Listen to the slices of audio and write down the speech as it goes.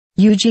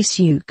Yoo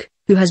Ji-seok,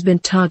 who has been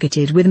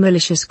targeted with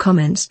malicious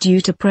comments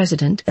due to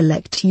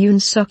President-elect Yoon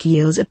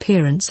Suk-yeol's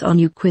appearance on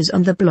New Quiz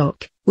on the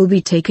Block, will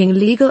be taking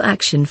legal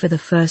action for the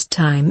first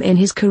time in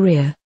his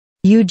career.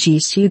 Yoo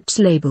Ji-seok's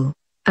label,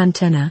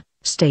 Antenna,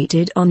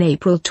 stated on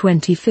April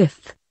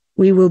 25,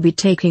 "We will be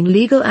taking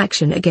legal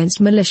action against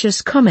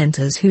malicious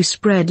commenters who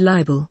spread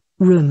libel,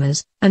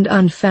 rumors, and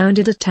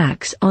unfounded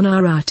attacks on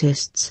our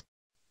artists."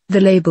 The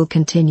label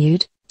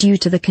continued, "Due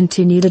to the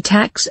continued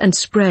attacks and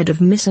spread of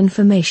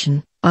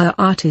misinformation, our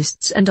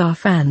artists and our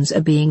fans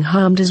are being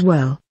harmed as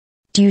well.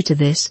 Due to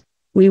this,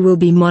 we will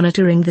be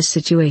monitoring the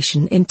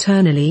situation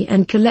internally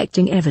and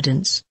collecting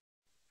evidence.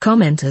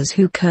 Commenters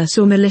who curse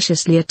or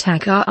maliciously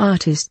attack our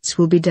artists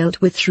will be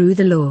dealt with through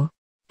the law."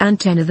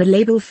 Antenna. The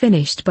label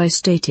finished by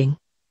stating,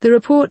 "The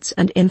reports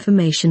and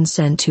information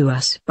sent to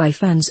us by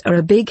fans are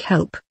a big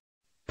help.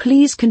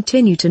 Please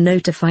continue to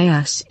notify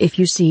us if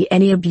you see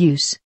any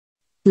abuse.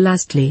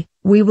 Lastly,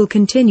 we will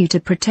continue to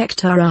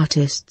protect our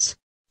artists.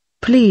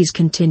 Please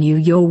continue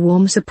your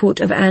warm support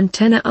of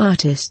Antenna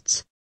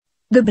artists."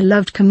 The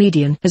beloved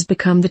comedian has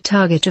become the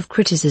target of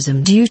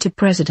criticism due to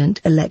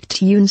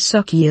President-elect Yoon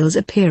Suk-yeol's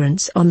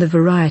appearance on the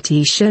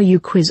variety show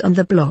New Quiz on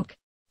the Block.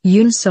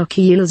 Yoon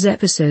Suk-yeol's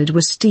episode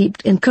was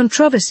steeped in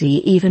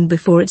controversy even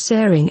before its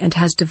airing and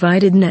has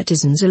divided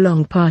netizens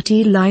along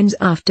party lines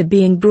after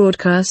being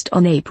broadcast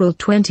on April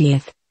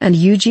 20, and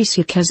Yoo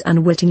Ji-seok has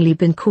unwittingly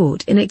been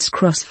caught in its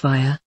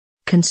crossfire.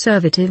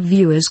 Conservative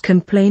viewers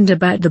complained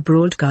about the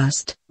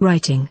broadcast,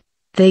 writing,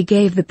 "They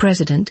gave the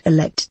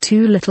president-elect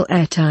too little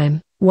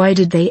airtime, why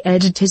did they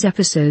edit his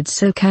episodes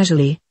so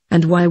casually,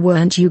 and why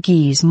weren't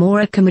Yoogis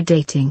more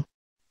accommodating?"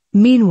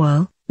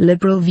 Meanwhile,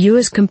 liberal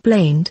viewers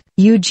complained,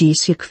 Yoo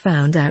Ji-seok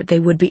found out they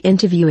would be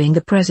interviewing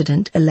the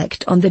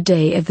president-elect on the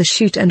day of the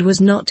shoot and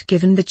was not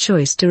given the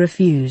choice to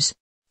refuse.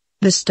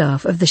 The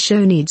staff of the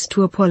show needs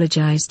to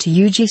apologize to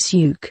Yoo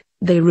Ji-seok.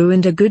 They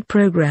ruined a good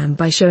program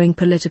by showing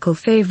political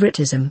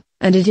favoritism,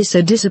 and it is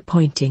so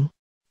disappointing.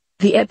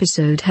 The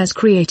episode has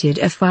created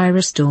a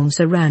firestorm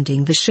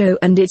surrounding the show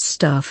and its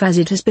staff, as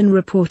it has been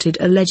reported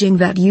alleging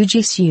that Yoo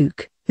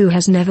Ji-seok, who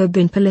has never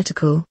been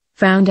political,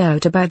 found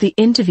out about the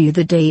interview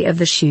the day of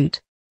the shoot.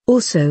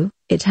 Also,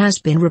 it has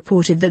been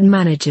reported that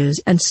managers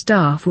and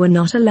staff were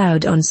not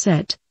allowed on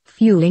set,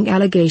 fueling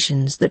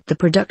allegations that the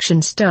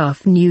production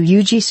staff knew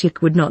Yoo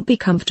Ji-seok would not be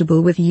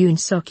comfortable with Yoon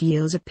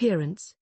Suk-yeol's appearance.